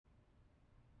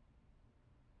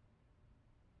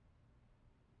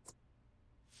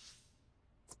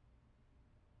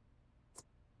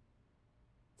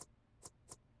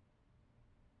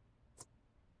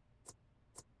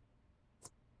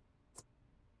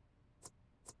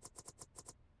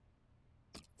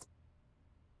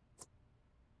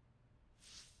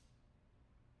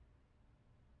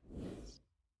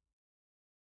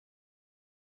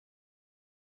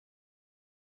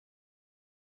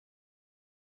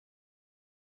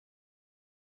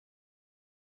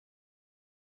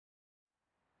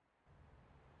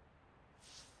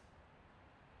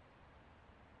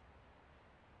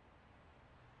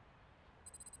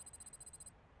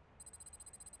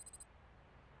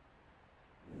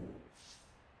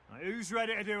who's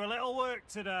ready to do a little work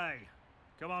today?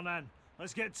 Come on then,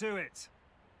 let's get to it.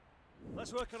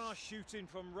 Let's work on our shooting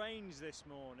from range this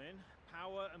morning.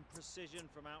 Power and precision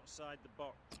from outside the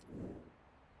box.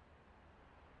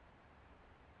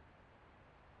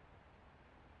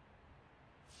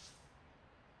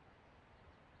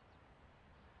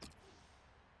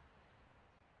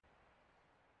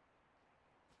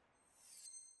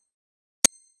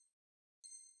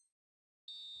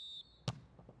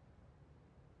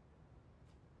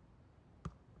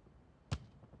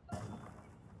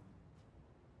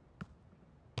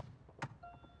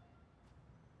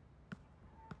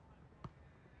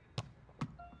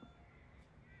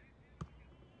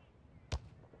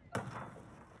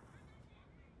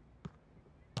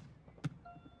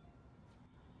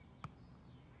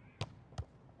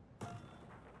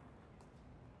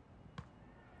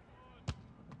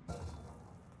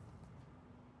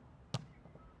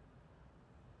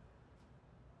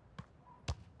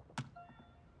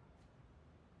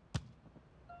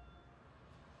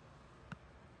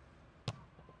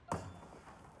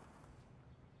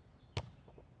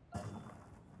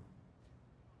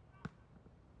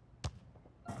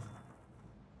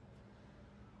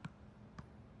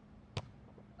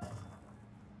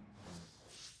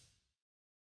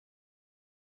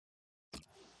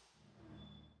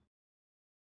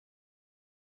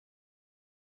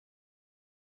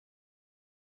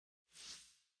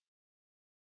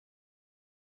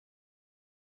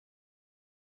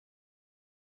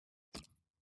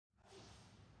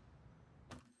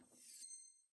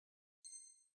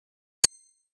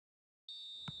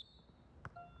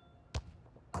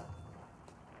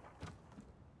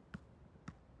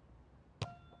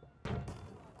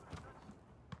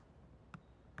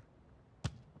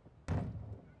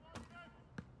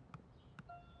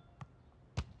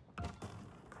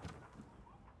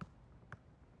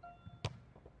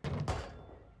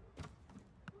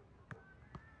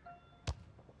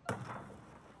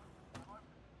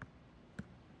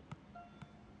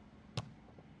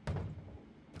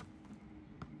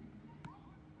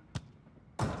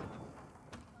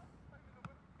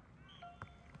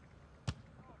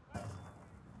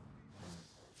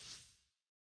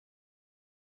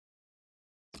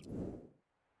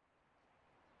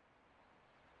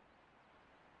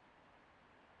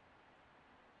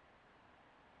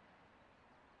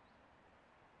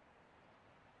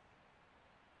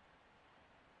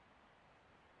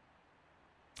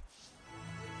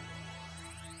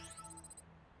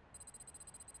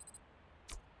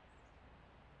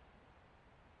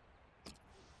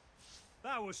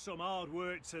 That was some hard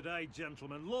work today,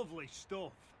 gentlemen. Lovely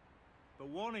stuff. But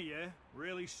one of you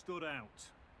really stood out.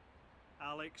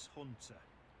 Alex Hunter.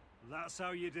 That's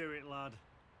how you do it, lad.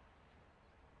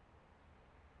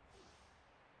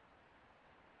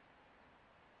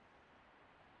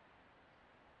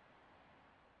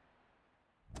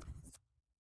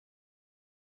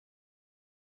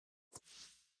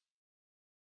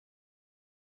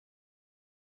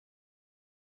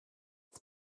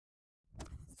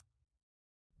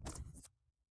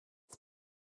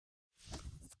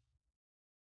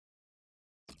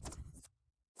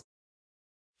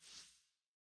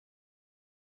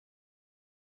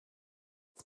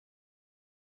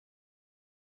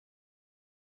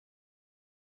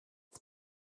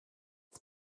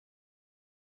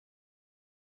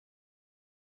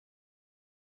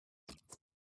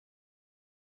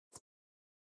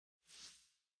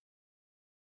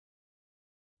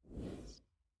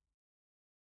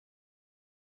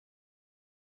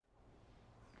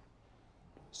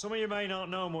 Some of you may not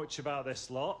know much about this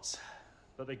lot,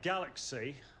 but the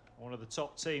Galaxy are one of the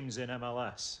top teams in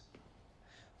MLS.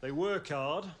 They work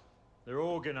hard, they're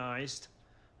organised,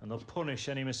 and they'll punish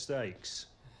any mistakes.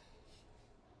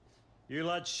 You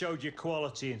lads showed your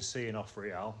quality in seeing off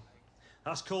Real.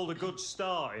 That's called a good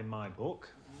start in my book.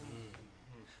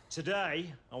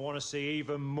 Today, I want to see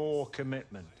even more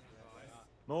commitment,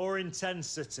 more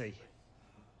intensity.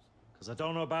 Because I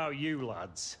don't know about you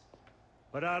lads,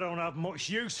 but I don't have much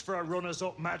use for a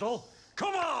runners-up medal.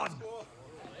 Come on!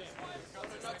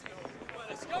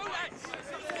 Let's go, lads!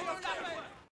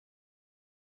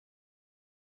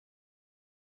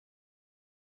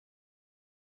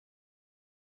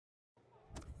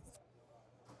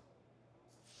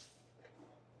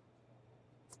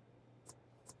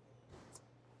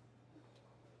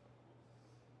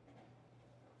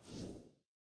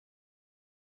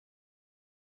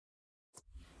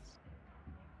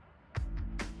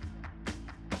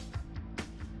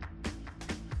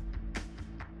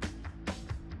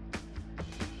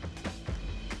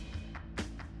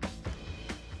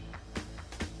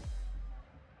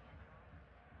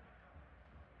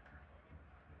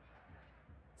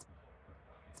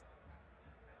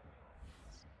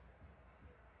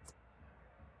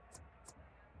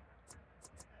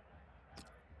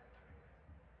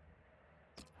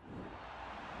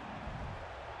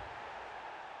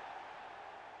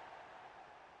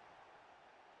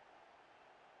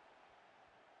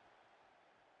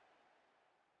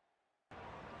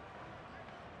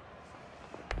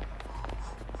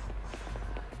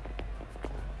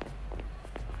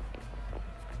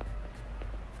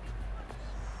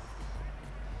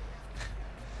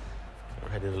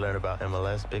 Ready to learn about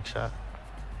MLS, big shot?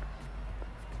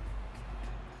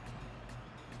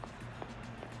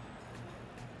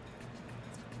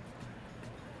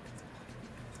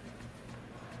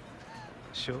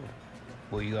 Sure.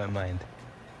 What you got in mind?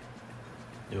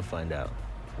 You'll find out.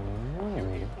 Ooh. Here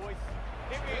we are, boys.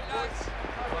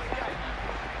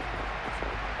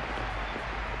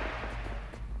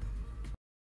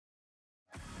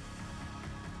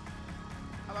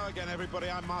 Hello again, everybody.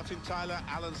 I'm Martin Tyler,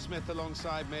 Alan Smith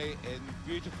alongside me in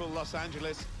beautiful Los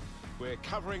Angeles. We're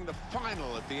covering the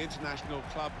final of the International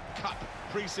Club Cup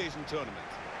pre-season tournament.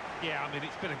 Yeah, I mean,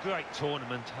 it's been a great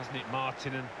tournament, hasn't it,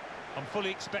 Martin? And I'm fully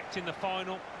expecting the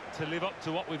final to live up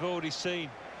to what we've already seen.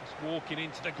 Just walking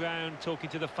into the ground, talking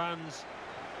to the fans.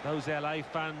 Those LA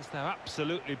fans, they're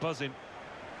absolutely buzzing.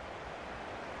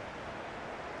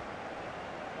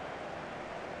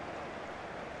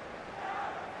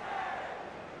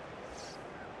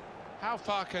 How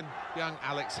far can young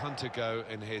Alex Hunter go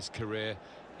in his career?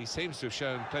 He seems to have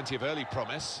shown plenty of early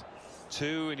promise.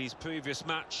 2 in his previous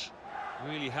match.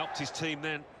 Really helped his team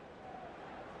then.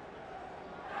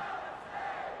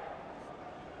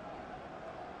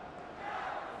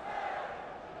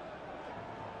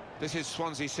 This is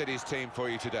Swansea City's team for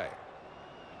you today.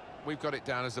 We've got it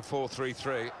down as a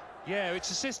 4-3-3. Yeah,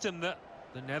 it's a system that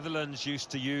the Netherlands used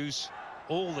to use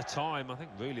all the time. I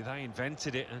think really they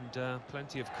invented it, and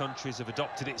plenty of countries have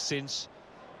adopted it since.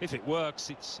 If it works,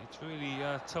 it's really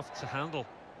tough to handle.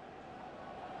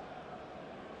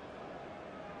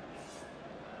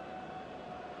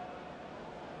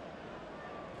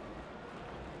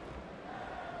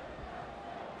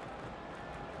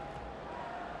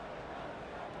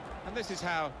 And this is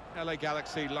how LA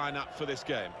Galaxy line up for this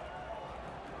game.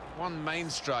 One main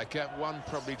striker, one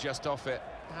probably just off it.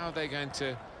 How are they going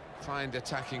to find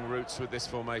attacking routes with this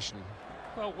formation?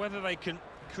 Well, whether they can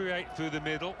create through the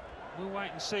middle, we'll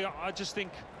wait and see. I just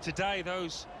think today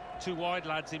those 2 wide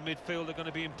lads in midfield are going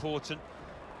to be important.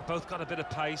 Both got a bit of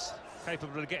pace,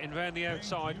 capable of getting around the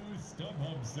outside.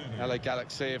 LA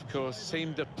Galaxy, of course,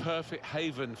 seemed a perfect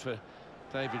haven for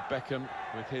David Beckham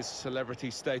with his celebrity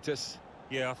status.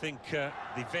 Yeah, I think the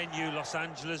venue, Los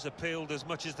Angeles, appealed as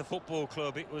much as the football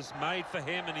club. It was made for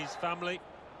him and his family.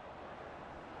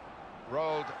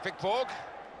 Roald Vikborg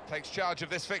takes charge of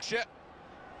this fixture.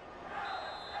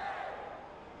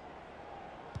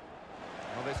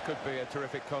 Well, this could be a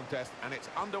terrific contest, and it's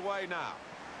underway now.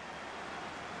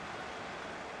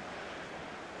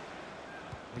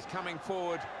 He's coming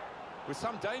forward with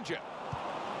some danger.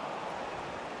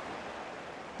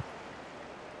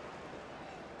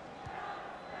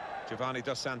 Giovanni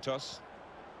Dos Santos.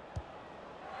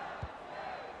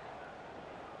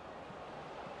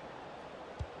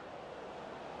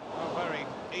 Not very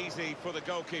easy for the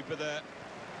goalkeeper there.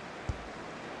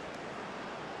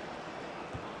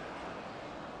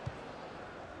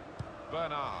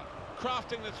 Bernard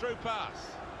crafting the through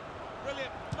pass.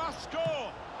 Brilliant, must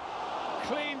score.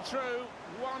 Clean through,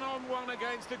 one-on-one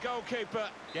against the goalkeeper.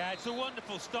 Yeah, it's a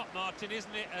wonderful stop, Martin,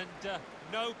 isn't it? And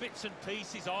no bits and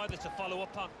pieces either to follow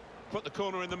up on. Put the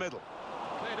corner in the middle.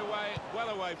 Cleared away, well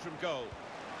away from goal.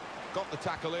 Got the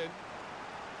tackle in.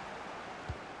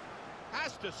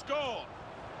 Has to score.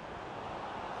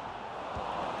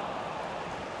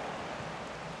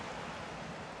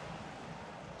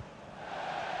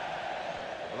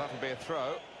 Well, that'll be a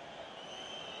throw.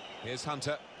 Here's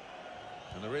Hunter.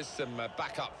 And there is some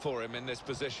backup for him in this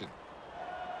position.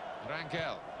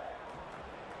 Rangel.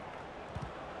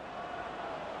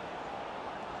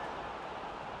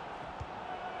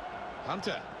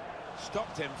 Hunter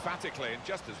stopped emphatically and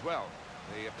just as well.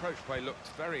 The approach play looked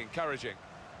very encouraging.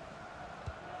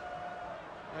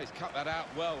 Oh, he's cut that out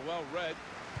well read.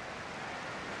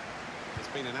 It's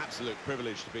been an absolute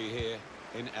privilege to be here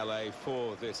in LA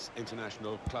for this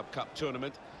International Club Cup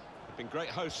tournament. They've been great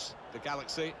hosts, the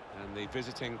Galaxy, and the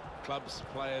visiting clubs,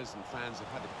 players and fans have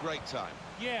had a great time.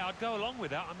 Yeah, I'd go along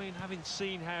with that. I mean, having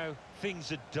seen how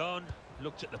things are done,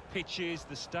 looked at the pitches,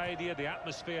 the stadia, the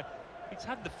atmosphere, it's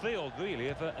had the feel, really,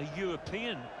 of a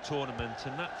European tournament,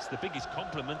 and that's the biggest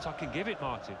compliment I can give it,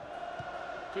 Martin.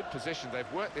 Good position.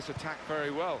 They've worked this attack very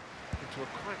well into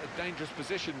quite a dangerous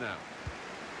position now.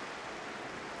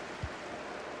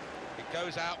 It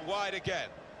goes out wide again.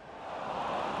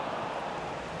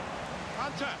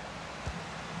 Hunter.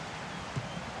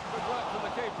 Good work from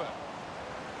the keeper.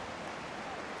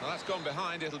 Well, that's gone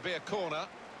behind. It'll be a corner.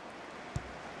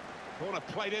 Corner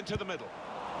played into the middle.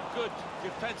 Good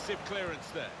defensive clearance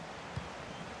there.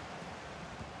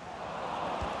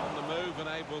 On the move and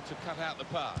able to cut out the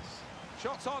pass.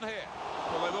 Shots on here.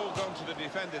 Well, they've all gone to the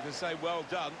defender to say well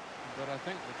done. But I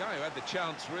think the guy who had the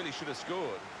chance really should have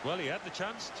scored. Well, he had the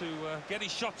chance to get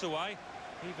his shot away,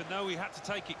 even though he had to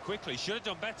take it quickly. Should have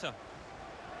done better.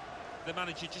 The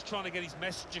manager just trying to get his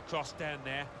message across down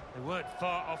there. They weren't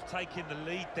far off taking the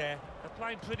lead there. They're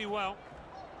playing pretty well.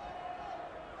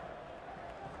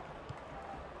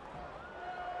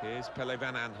 Here's Pele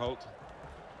van Aanholt.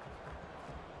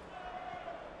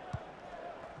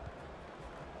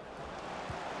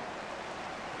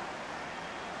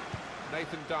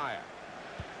 Nathan Dyer.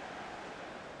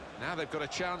 Now they've got a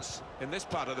chance in this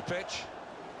part of the pitch.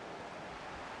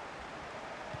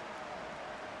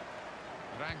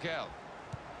 Rangel.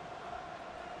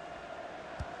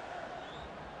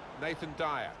 Nathan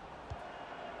Dyer.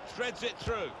 Threads it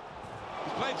through.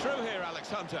 He's played through here, Alex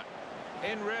Hunter.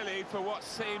 In really for what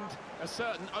seemed a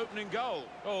certain opening goal.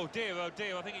 Oh dear, I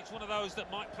think it's one of those that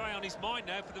might play on his mind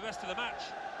now for the rest of the match.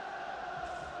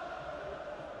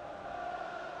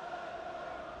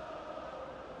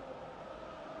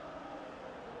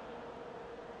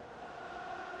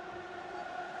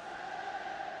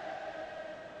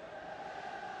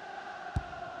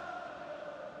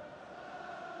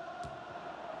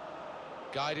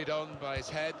 Guided on by his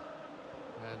head,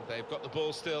 and they've got the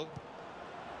ball still.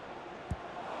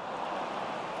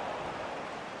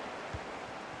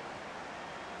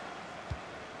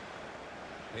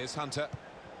 Here's Hunter.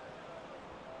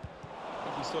 I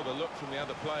think he saw the look from the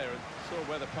other player and saw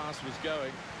where the pass was going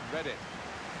and read it.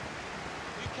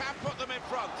 You can put them in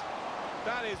front.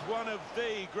 That is one of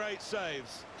the great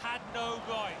saves. Had no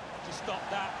right to stop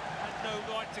that. Had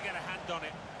no right to get a hand on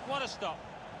it. What a stop.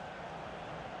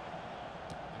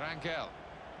 Rangel.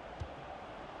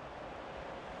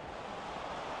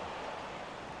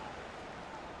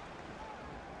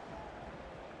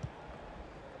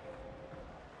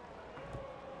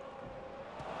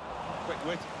 Quick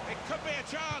wit. It could be a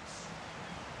chance.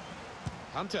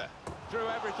 Hunter threw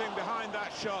everything behind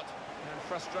that shot and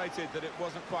frustrated that it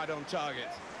wasn't quite on target.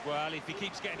 Well, if he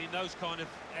keeps getting in those kind of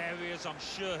areas, I'm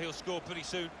sure he'll score pretty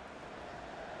soon.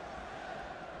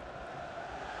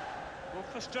 Well,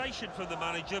 frustration from the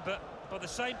manager, but by the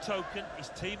same token, his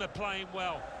team are playing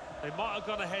well. They might have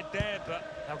gone ahead there,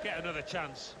 but they'll get another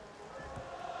chance.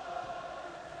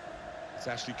 It's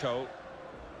Ashley Cole.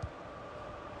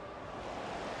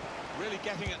 Really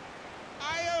getting it.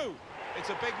 Ayew! It's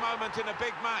a big moment in a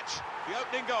big match. The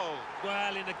opening goal.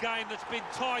 Well, in a game that's been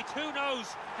tight, who knows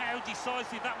how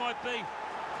decisive that might be.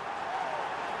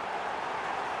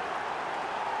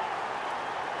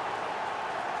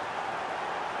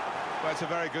 Well, it's a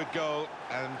very good goal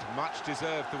and much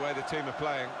deserved the way the team are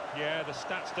playing. Yeah, the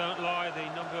stats don't lie. The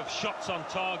number of shots on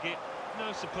target.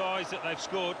 No surprise that they've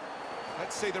scored.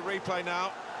 Let's see the replay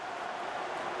now.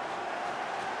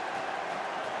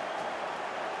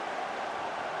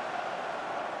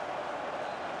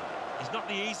 He's not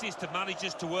the easiest of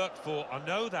managers to work for, I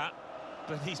know that,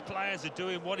 but these players are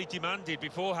doing what he demanded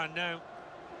beforehand now.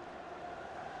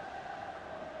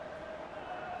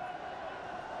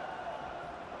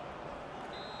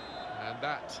 And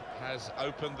that has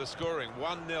opened the scoring.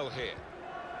 1-0 here.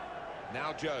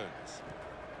 Now Jones.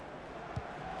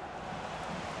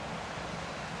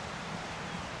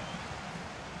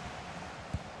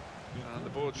 And the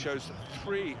board shows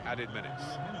 3 added minutes.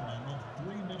 Minimum of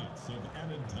 3 minutes of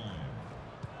added time.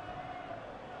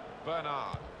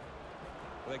 Bernard.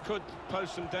 They could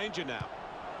pose some danger now.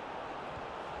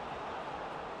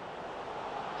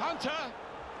 Hunter.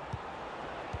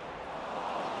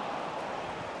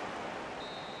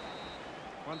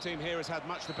 One team here has had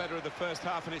much the better of the first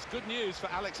half, and it's good news for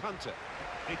Alex Hunter.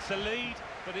 It's a lead,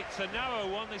 but it's a narrow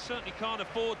one. They certainly can't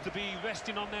afford to be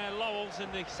resting on their laurels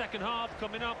in the second half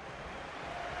coming up.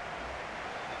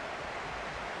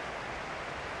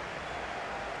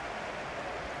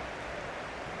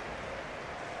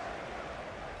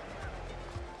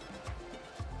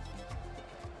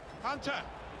 Hunter.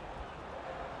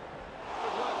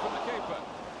 Good work from the keeper.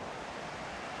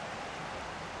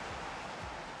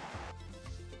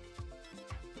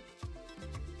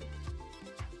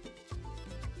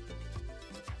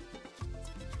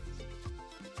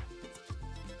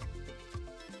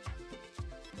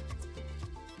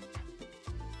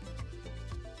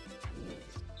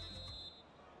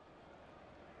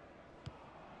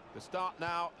 The start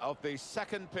now of the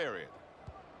second period.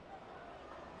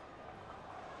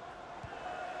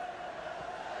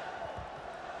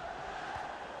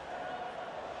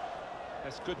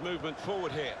 That's good movement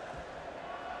forward here.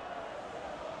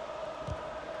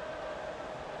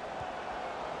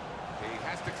 He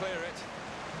has to clear it.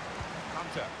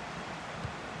 Hunter.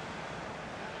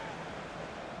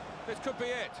 This could be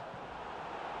it.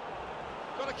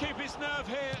 Got to keep his nerve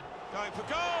here. Going for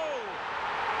goal!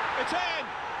 It's in!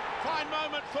 Fine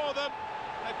moment for them.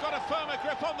 They've got a firmer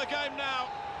grip on the game now.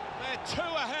 They're 2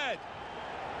 ahead.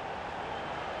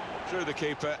 Through the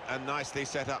keeper and nicely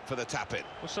set up for the tap-in.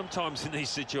 Well, sometimes in these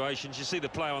situations you see the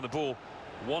player on the ball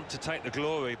want to take the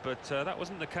glory, but that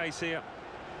wasn't the case here.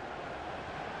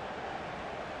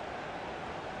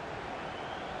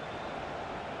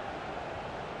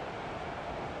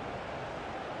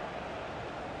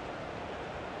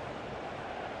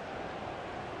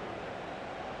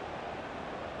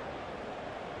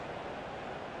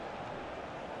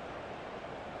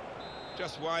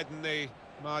 Just widen the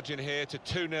margin here to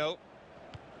 2-0.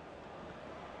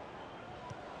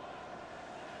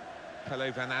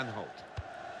 Pele van Aanholt.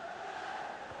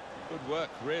 Good work,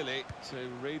 really, to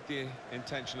read the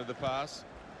intention of the pass.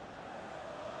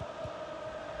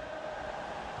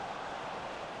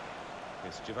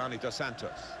 It's Giovanni Dos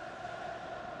Santos.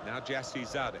 Now Jesse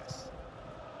Zardes.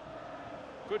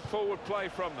 Good forward play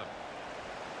from them.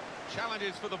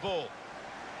 Challenges for the ball.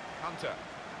 Hunter.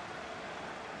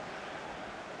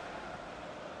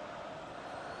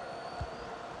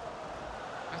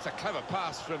 That's a clever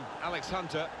pass from Alex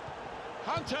Hunter.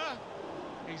 Hunter!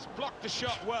 He's blocked the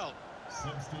shot well.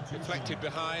 Deflected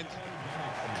behind.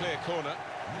 A clear corner.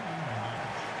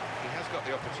 He has got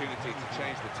the opportunity to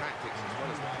change the tactics as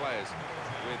well as the players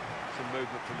with some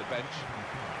movement from the bench.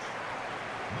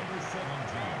 Number 17,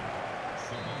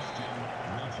 Sebastian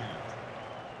Rajat.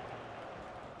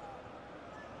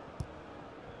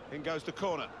 In goes the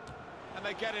corner. And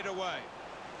they get it away.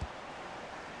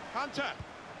 Hunter!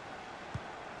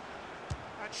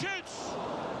 And shoots!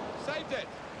 Saved it.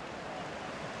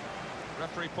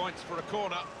 Referee points for a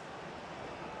corner.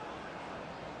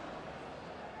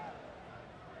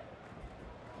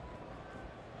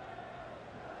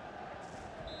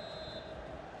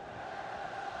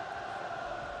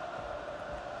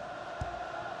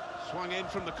 Swung in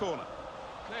from the corner.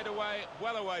 Cleared away,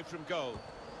 well away from goal.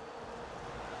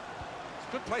 It's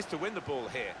a good place to win the ball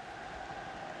here.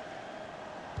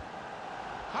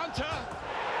 Hunter!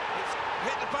 It's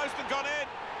hit the post and gone in.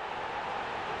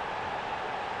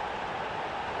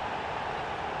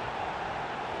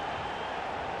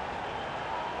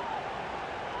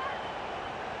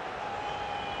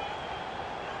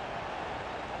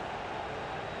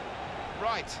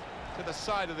 Right to the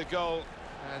side of the goal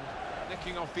and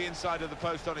nicking off the inside of the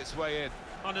post on its way in.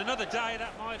 On another day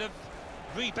that might have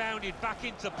rebounded back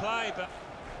into play, but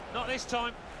not this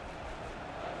time.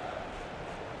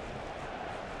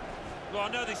 Well, I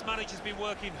know this manager's been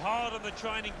working hard on the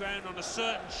training ground on a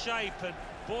certain shape, and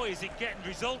boy, is it getting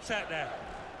results out there.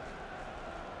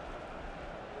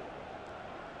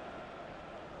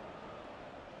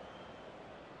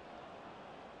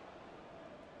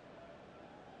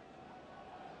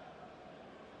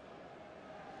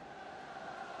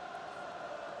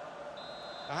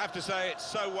 I have to say it's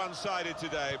so one-sided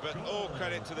today, but all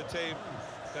credit to the team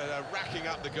that are racking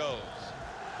up the goals.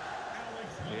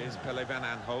 Here's Pele van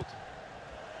Aanholt.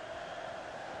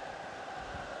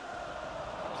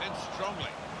 Comes in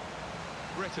strongly.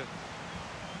 Britain.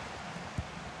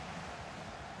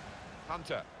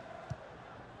 Hunter.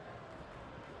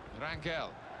 Rangel.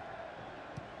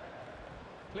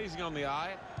 Pleasing on the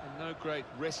eye, and no great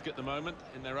risk at the moment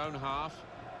in their own half.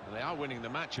 And they are winning the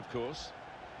match, of course.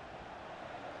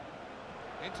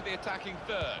 Into the attacking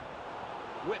third.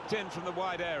 Whipped in from the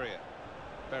wide area.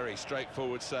 Very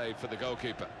straightforward save for the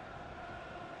goalkeeper.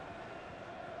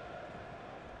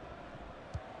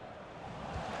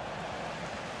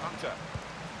 Hunter.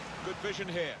 Good vision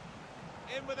here.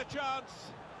 In with a chance.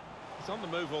 He's on the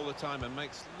move all the time and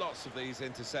makes lots of these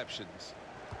interceptions.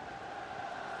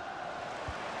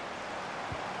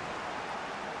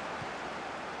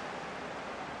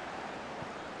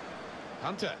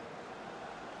 Hunter.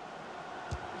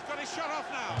 He's got his shot off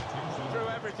now. Threw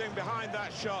everything behind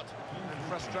that shot and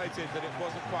frustrated that it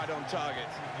wasn't quite on target.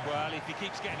 Well, if he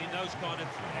keeps getting in those kind of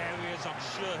areas, I'm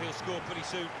sure he'll score pretty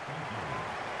soon.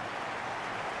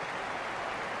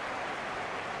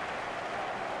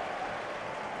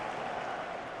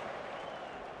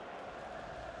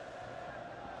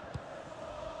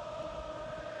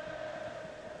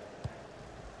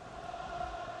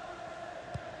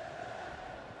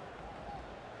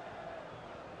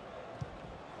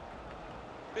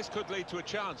 This could lead to a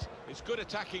chance. It's good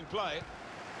attacking play.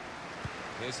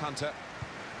 Here's Hunter.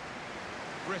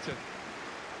 Britain.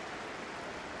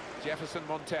 Jefferson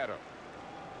Montero.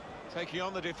 Taking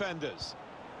on the defenders.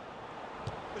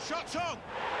 The shot's on.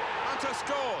 Hunter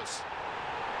scores.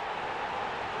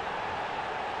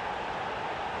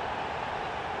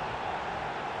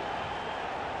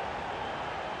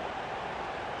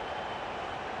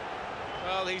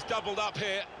 Well, he's doubled up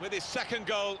here with his second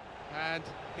goal, and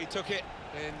he took it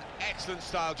in excellent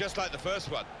style, just like the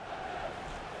first one.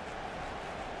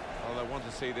 Well, I want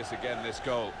to see this again, this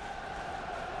goal.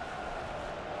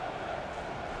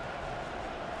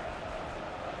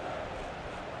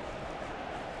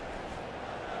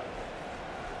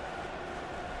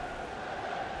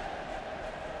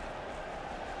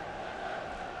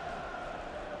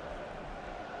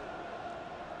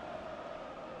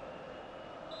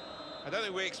 I don't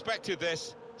think we expected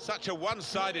this, such a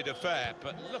one-sided affair,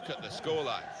 but look at the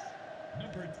scoreline.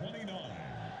 Number 29,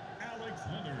 Alex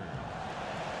Hunter.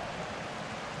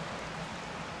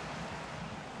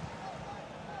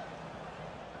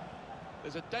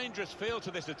 There's a dangerous feel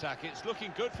to this attack. It's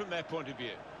looking good from their point of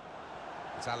view.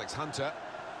 It's Alex Hunter.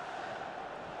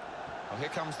 Well, here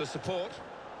comes the support.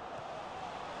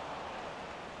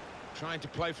 Trying to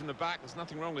play from the back, there's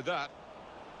nothing wrong with that.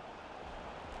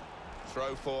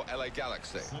 Throw for LA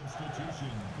Galaxy.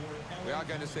 Substitution for We are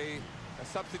going to see a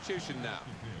substitution now.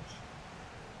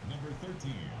 Number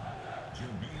 13,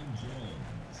 Jermaine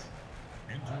Jones.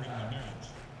 Entering the match,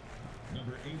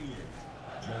 number 88,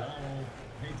 Joao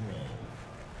Pedro.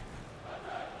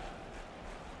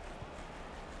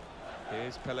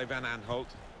 Here's Pele van Aanholt.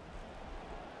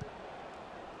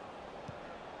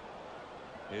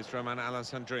 Here's Roman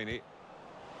Alessandrini.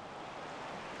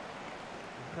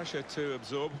 Pressure to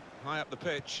absorb, high up the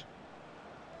pitch.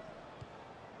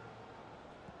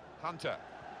 Hunter.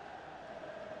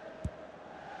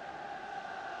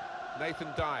 Nathan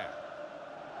Dyer.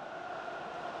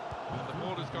 And the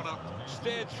ball has gone up,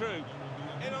 steered through.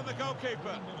 In on the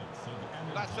goalkeeper.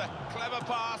 That's a clever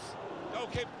pass.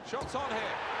 Goalkeeper, shots on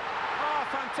here. Oh,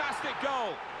 fantastic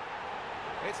goal.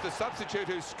 It's the substitute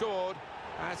who scored.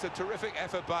 That's a terrific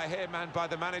effort by him and by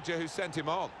the manager who sent him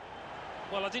on.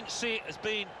 Well, I didn't see it as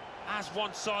being as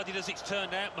one-sided as it's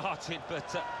turned out, Martin,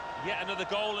 but yet another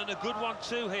goal, and a good one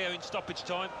too here in stoppage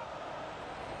time.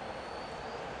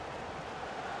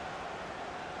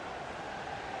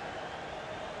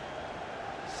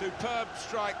 Superb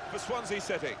strike for Swansea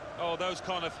City. Oh, those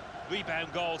kind of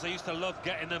rebound goals, I used to love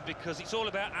getting them because it's all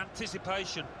about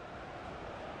anticipation.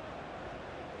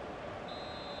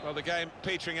 Well, the game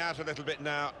petering out a little bit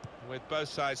now, with both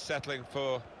sides settling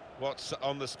for what's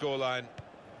on the scoreline.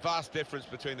 Vast difference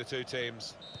between the two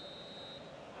teams.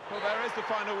 Well, there is the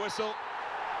final whistle,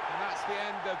 and that's the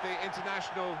end of the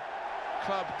International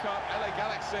Club Cup. LA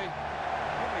Galaxy,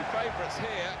 probably favourites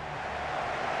here,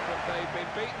 but they've been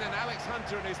beaten, and Alex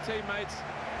Hunter and his teammates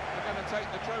are going to take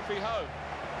the trophy home.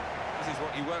 This is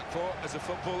what you work for as a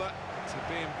footballer, to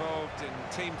be involved in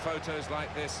team photos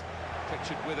like this,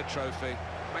 pictured with a trophy.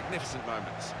 Magnificent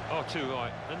moments. Oh, too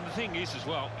right. And the thing is as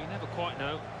well, you never quite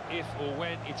know if or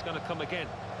when it's going to come again.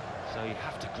 So you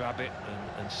have to grab it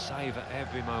and savour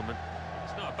every moment.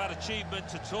 It's not a bad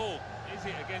achievement at all, is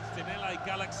it, against an LA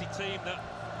Galaxy team that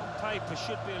on paper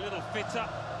should be a little fitter.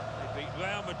 They beat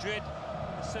Real Madrid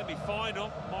in the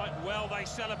semi-final. Might well they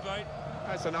celebrate.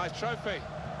 That's a nice trophy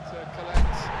to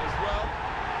collect as well.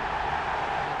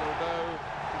 And although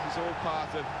this is all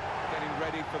part of getting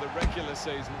ready for the regular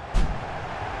season,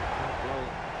 it will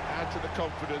add to the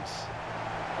confidence.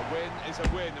 A win is a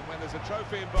win, and when there's a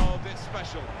trophy involved, it's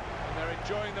special. And they're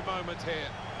enjoying the moment here.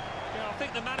 Yeah, I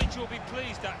think the manager will be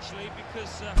pleased, actually,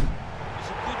 because it was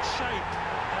a good shape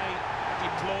they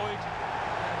deployed.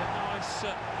 They had a nice,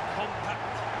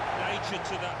 compact nature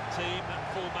to that team, that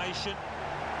formation.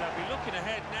 They'll be looking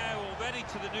ahead now already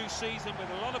to the new season with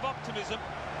a lot of optimism.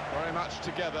 Very much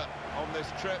together on this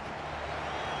trip.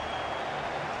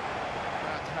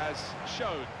 That has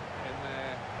shown in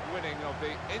their winning of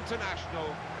the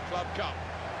International Club Cup.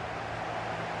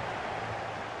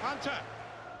 Hunter.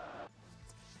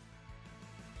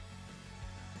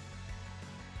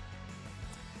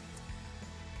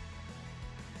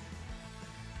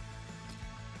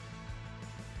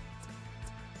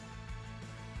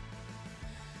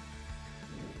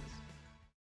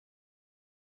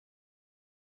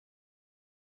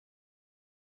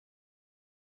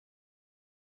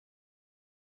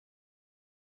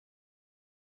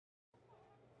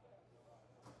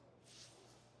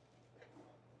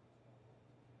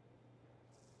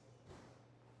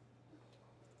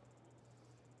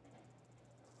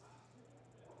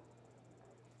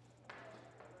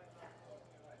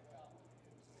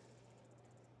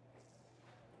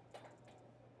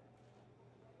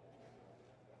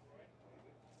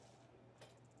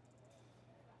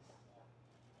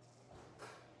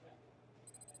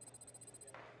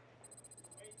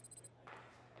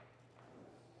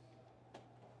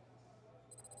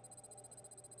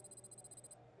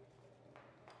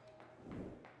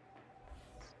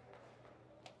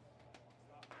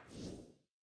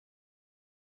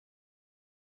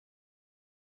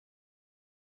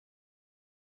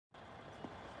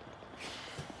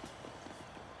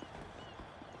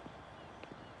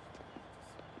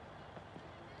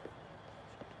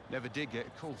 Never did get a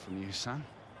call from you, son.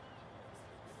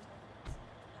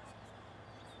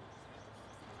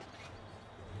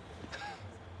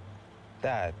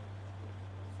 Dad.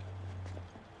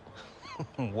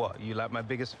 What, you like my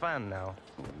biggest fan now?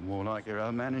 More like your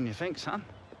old man than you think, son.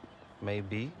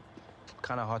 Maybe.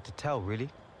 Kind of hard to tell, really.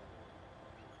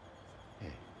 Yeah.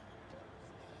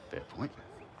 Fair point.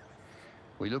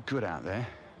 We look good out there,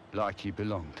 like you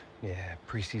belonged. Yeah,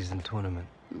 pre-season tournament.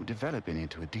 You're developing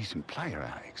into a decent player,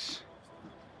 Alex.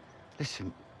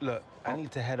 Listen... Look, I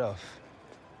need to head off.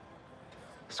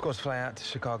 Squad's flying out to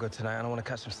Chicago tonight, and I want to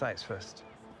catch some sights first.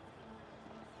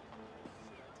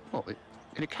 What,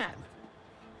 in a cab?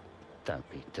 Don't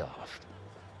be daft.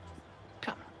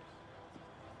 Come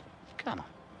on. Come on.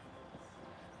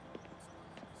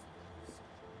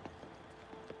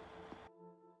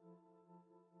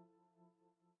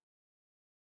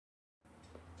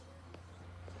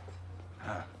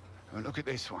 Well, look at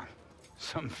this one.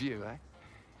 Some view, eh?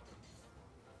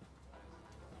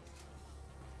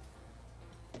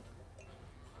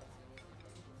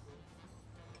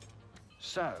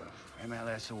 So,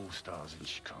 MLS All-Stars in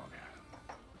Chicago.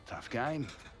 Tough game.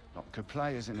 Lot of good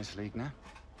players in this league now.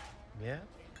 Yeah?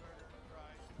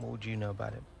 What would you know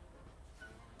about it?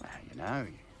 Well, you know,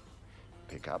 you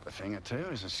pick up a thing or two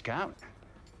as a scout.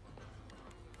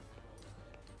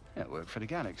 Yeah, worked for the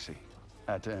Galaxy.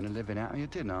 Had to earn a living out of you,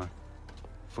 didn't I?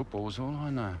 Football's all I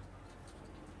know.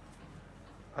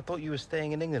 I thought you were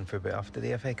staying in England for a bit after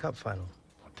the FA Cup final.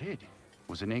 I did.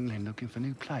 Was in England looking for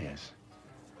new players.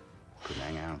 Couldn't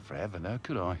hang out forever, though,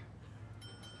 could I?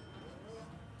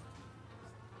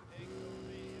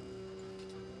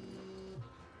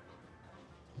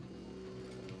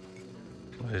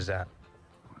 What is that?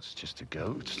 Well, it's just a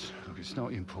goat. Look, it's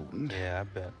not important. Yeah, I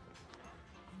bet.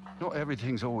 Not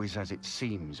everything's always as it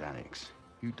seems, Alex.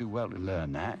 You do well to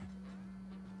learn that.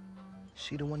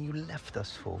 She the one you left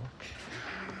us for?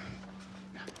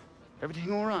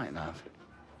 Everything all right, love?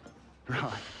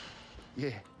 Right.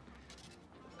 Yeah.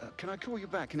 Can I call you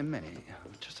back in a minute?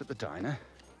 I'm just at the diner.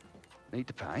 Need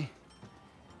to pay.